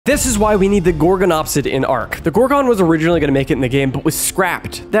This is why we need the Gorgonopsid in ARK. The Gorgon was originally going to make it in the game, but was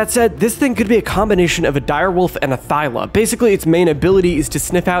scrapped. That said, this thing could be a combination of a direwolf and a thyla. Basically, its main ability is to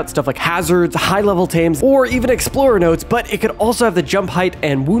sniff out stuff like hazards, high-level tames, or even explorer notes, but it could also have the jump height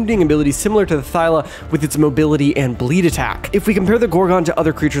and wounding abilities similar to the thyla with its mobility and bleed attack. If we compare the Gorgon to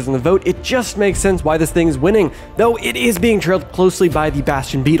other creatures in the vote, it just makes sense why this thing is winning, though it is being trailed closely by the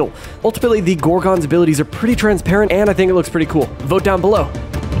Bastion Beetle. Ultimately, the Gorgon's abilities are pretty transparent, and I think it looks pretty cool. Vote down below.